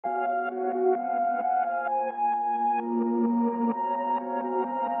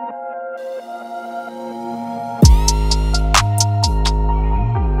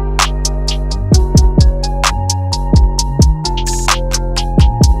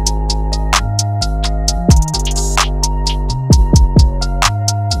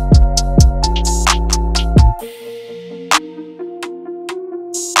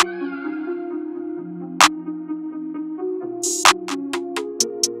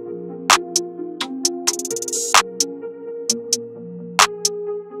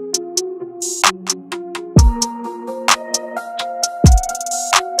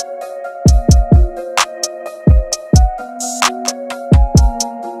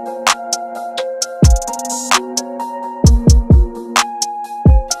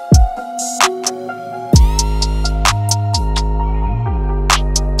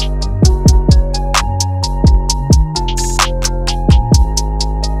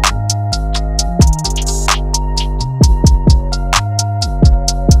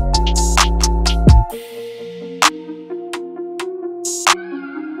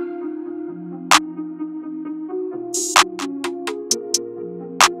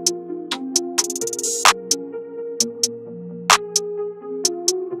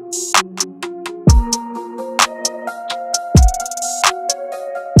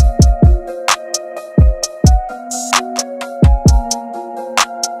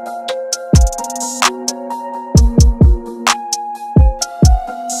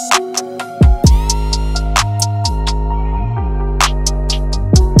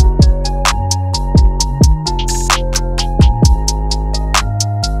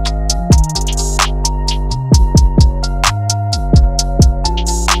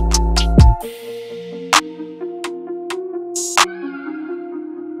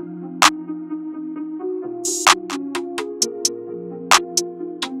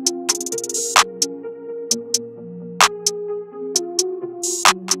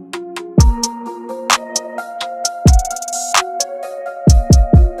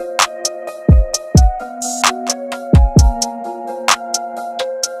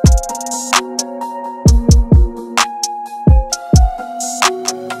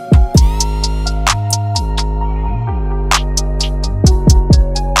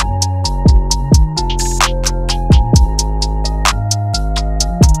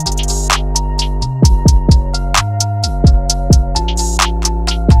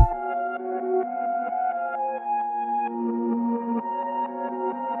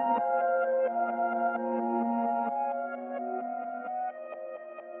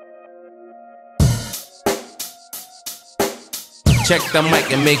check the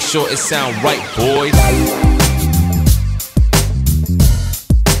mic and make sure it sound right, boys.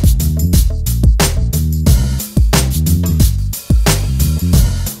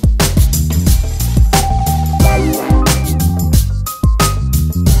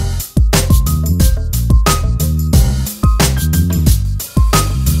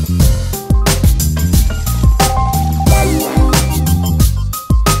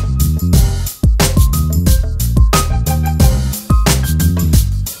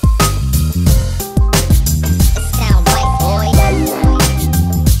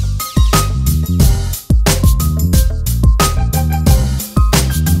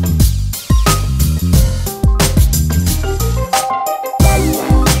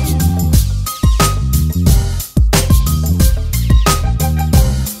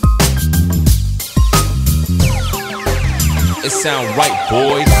 It sound right,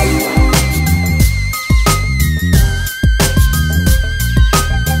 boys.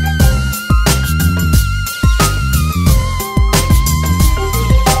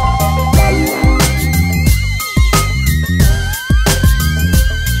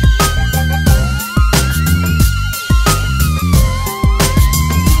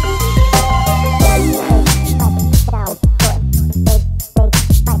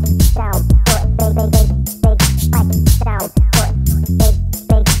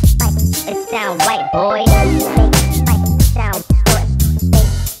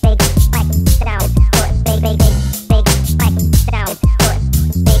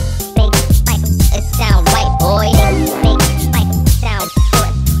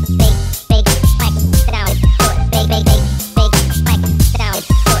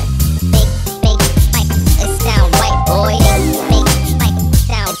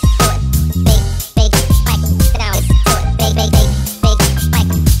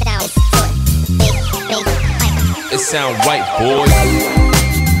 Sound right, boys.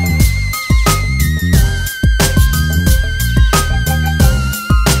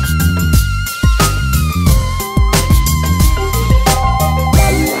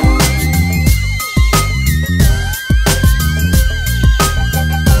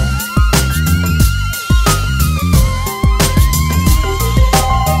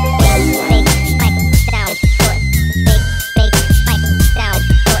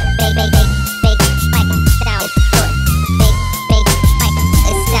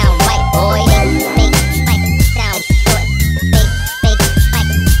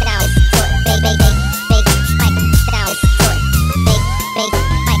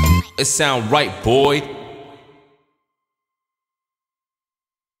 It sound right, boy.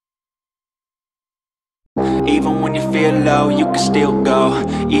 Even when you feel low, you can still go.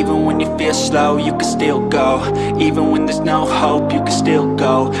 Even when you feel slow, you can still go. Even when there's no hope, you can still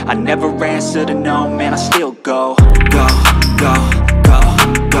go. I never answer to no, man, I still go. Go, go, go,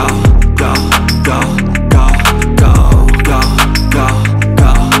 go, go, go, go, go, go, go,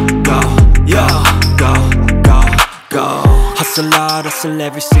 go, go, yo, go, go, go. Hustle hard, hustle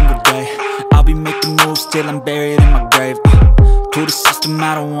every single day. I'll be making moves till I'm buried in my grave. To the system,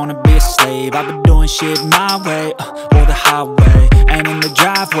 I don't wanna be a slave. I've been doing shit my way, or the highway. And in the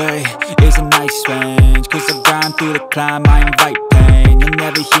driveway is a nice range. Cause I grind through the climb, I invite pain. You'll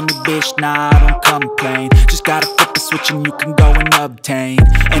never hear me, bitch, nah, I don't complain. Just gotta flip the switch and you can go and obtain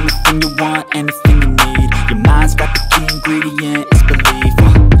anything you want, anything you need. Your mind's got the key ingredient, it's belief.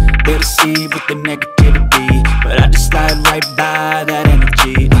 They'll deceive with the negativity, but I just slide right by that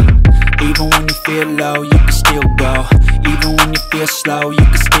energy. Even when you feel low, you can still go. Even when you feel slow, you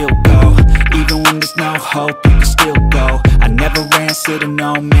can still go. Even when there's no hope, you can still go. I never answer to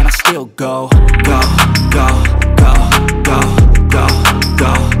no, man, I still go. Go, go, go, go, go,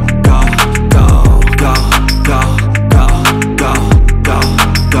 go, go, go, go, go, go, go,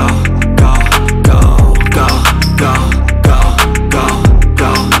 go, go, go, go,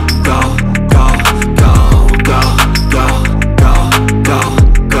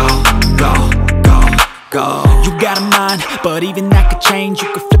 go, go, go, go. You got a mind, but even that could change. You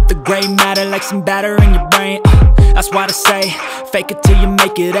could flip the gray matter like some batter in your brain. That's why they say, fake it till you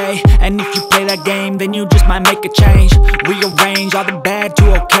make it A. And if you play that game, then you just might make a change. Rearrange all the bad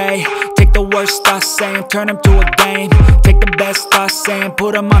to okay. Take the worst thoughts saying, turn them to a game. Take the best thoughts saying,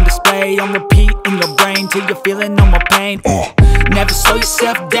 put them on display. On repeat in your brain till you're feeling no more pain. Never slow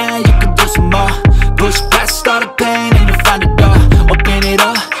yourself down, you can do some more. Push past all the pain and you'll find a door. Open it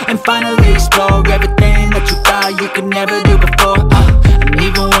up and finally explore everything that you thought you could never do before. And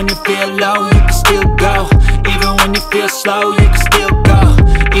even when you feel low, you can still go. Even when you feel slow, you can still go.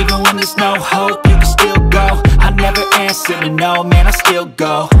 Even when there's no hope, you can still go. I never answer to no, man, I still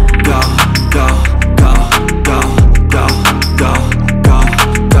go. Go, go.